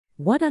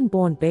What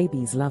unborn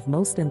babies love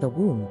most in the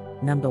womb?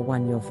 Number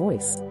 1. Your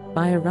voice.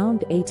 By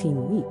around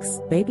 18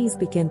 weeks, babies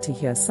begin to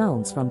hear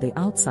sounds from the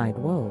outside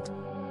world.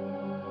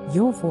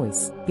 Your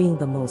voice, being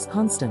the most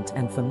constant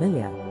and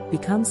familiar,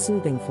 becomes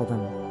soothing for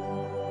them.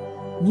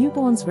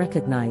 Newborns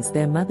recognize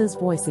their mother's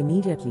voice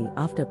immediately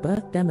after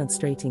birth,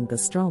 demonstrating the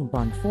strong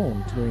bond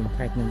formed during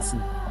pregnancy.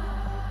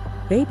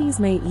 Babies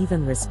may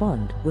even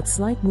respond with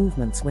slight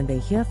movements when they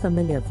hear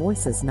familiar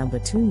voices. Number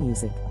 2.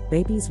 Music.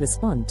 Babies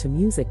respond to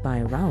music by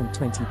around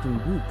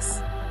 23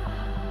 weeks.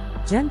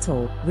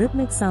 Gentle,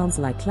 rhythmic sounds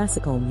like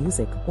classical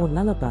music or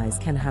lullabies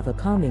can have a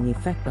calming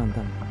effect on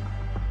them.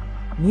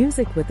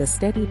 Music with a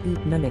steady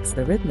beat mimics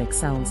the rhythmic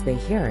sounds they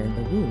hear in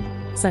the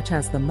womb, such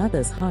as the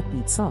mother's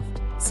heartbeat. Soft,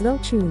 slow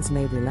tunes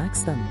may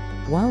relax them,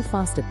 while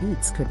faster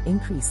beats could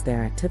increase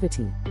their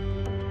activity.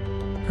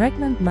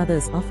 Pregnant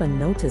mothers often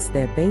notice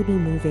their baby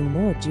moving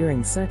more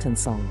during certain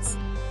songs.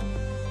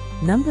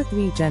 Number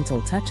 3.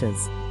 Gentle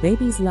touches.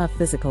 Babies love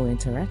physical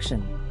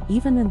interaction,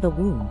 even in the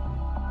womb.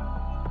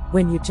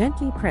 When you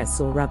gently press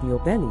or rub your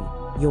belly,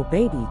 your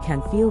baby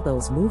can feel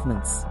those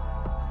movements.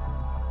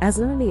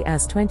 As early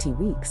as 20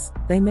 weeks,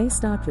 they may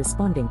start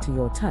responding to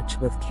your touch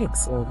with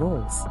kicks or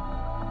rolls.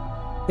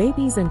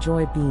 Babies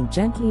enjoy being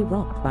gently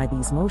rocked by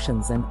these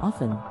motions and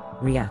often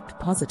react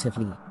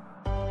positively.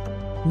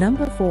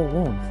 Number 4.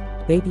 Warmth.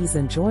 Babies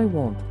enjoy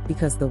warmth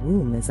because the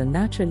womb is a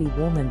naturally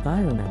warm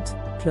environment,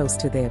 close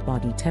to their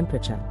body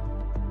temperature.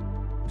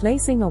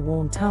 Placing a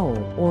warm towel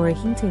or a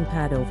heating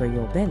pad over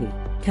your belly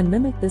can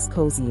mimic this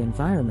cozy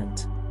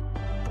environment.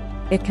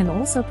 It can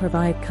also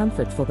provide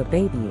comfort for the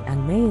baby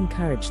and may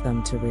encourage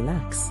them to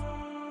relax.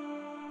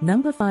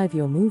 Number 5.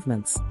 Your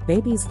movements.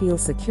 Babies feel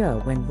secure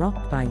when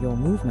rocked by your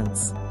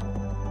movements.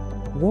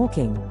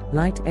 Walking,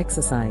 light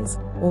exercise,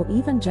 or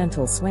even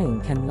gentle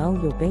swaying can lull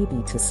your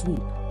baby to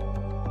sleep.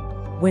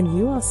 When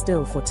you are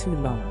still for too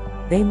long,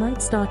 they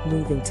might start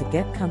moving to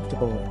get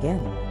comfortable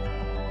again.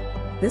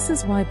 This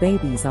is why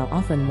babies are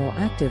often more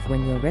active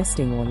when you're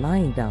resting or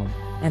lying down,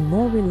 and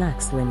more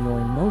relaxed when you're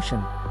in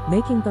motion,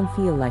 making them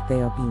feel like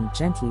they are being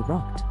gently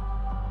rocked.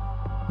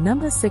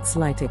 Number 6.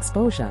 Light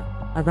exposure.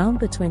 Around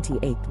the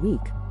 28th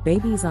week,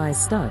 babies'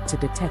 eyes start to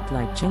detect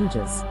light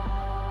changes.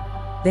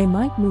 They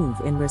might move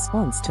in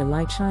response to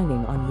light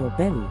shining on your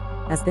belly,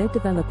 as their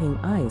developing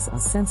eyes are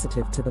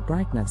sensitive to the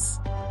brightness.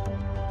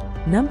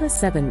 Number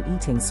 7.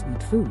 Eating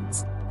sweet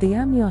foods. The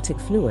amniotic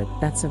fluid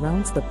that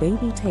surrounds the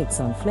baby takes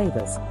on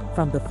flavors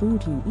from the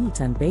food you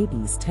eat, and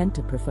babies tend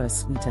to prefer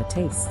sweeter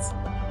tastes.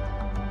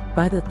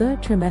 By the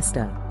 3rd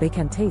trimester, they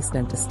can taste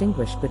and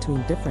distinguish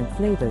between different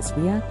flavors,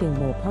 reacting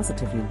more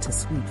positively to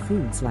sweet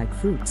foods like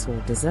fruits or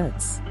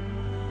desserts.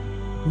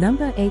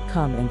 Number 8.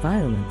 Calm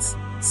environments.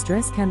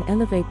 Stress can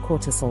elevate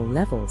cortisol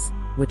levels,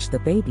 which the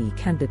baby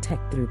can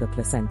detect through the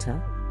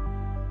placenta.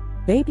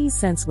 Babies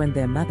sense when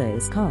their mother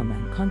is calm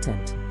and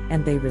content,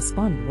 and they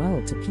respond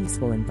well to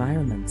peaceful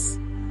environments.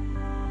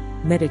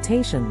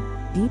 Meditation,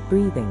 deep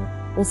breathing,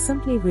 or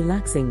simply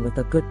relaxing with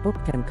a good book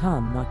can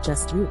calm not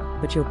just you,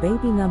 but your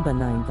baby. Number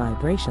 9.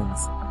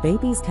 Vibrations.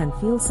 Babies can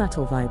feel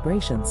subtle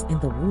vibrations in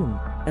the womb,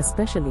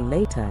 especially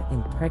later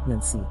in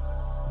pregnancy.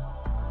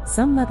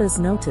 Some mothers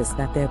notice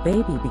that their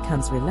baby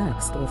becomes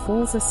relaxed or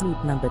falls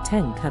asleep. Number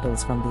 10.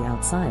 Cuddles from the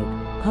outside.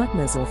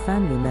 Partners or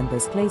family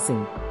members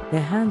placing their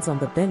hands on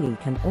the belly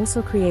can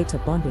also create a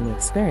bonding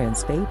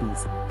experience.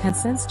 Babies can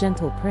sense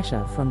gentle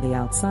pressure from the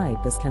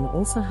outside. This can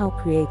also help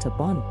create a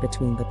bond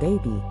between the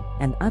baby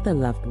and other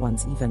loved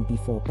ones even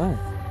before birth.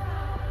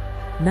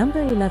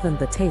 Number 11.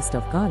 The taste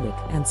of garlic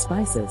and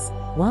spices.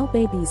 While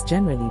babies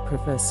generally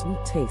prefer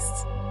sweet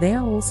tastes, they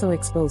are also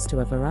exposed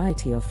to a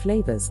variety of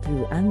flavors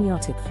through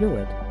amniotic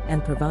fluid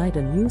and provide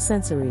a new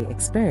sensory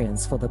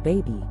experience for the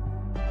baby.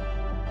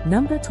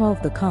 Number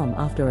 12. The calm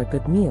after a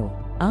good meal.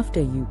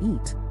 After you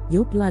eat,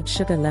 your blood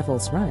sugar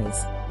levels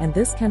rise, and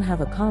this can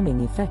have a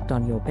calming effect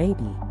on your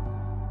baby.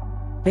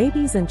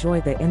 Babies enjoy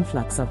the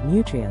influx of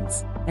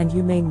nutrients, and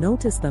you may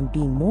notice them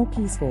being more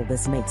peaceful.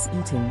 This makes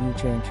eating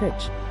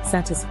nutrient-rich,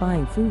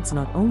 satisfying foods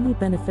not only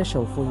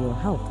beneficial for your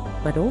health,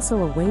 but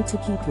also a way to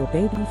keep your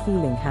baby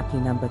feeling happy.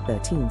 Number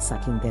 13.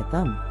 Sucking their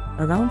thumb.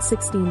 Around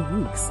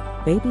 16 weeks,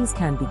 babies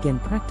can begin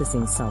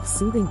practicing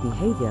self-soothing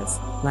behaviors,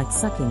 like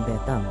sucking their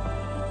thumb.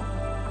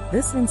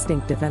 This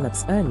instinct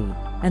develops early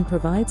and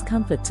provides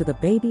comfort to the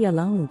baby,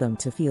 allowing them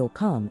to feel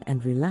calm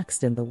and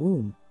relaxed in the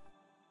womb.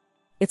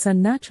 It's a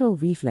natural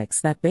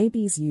reflex that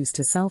babies use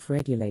to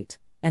self-regulate,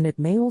 and it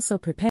may also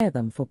prepare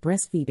them for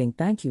breastfeeding.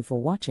 Thank you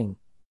for watching.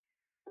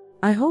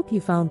 I hope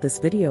you found this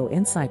video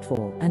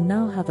insightful and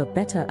now have a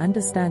better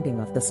understanding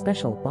of the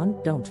special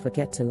bond. Don't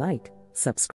forget to like, subscribe.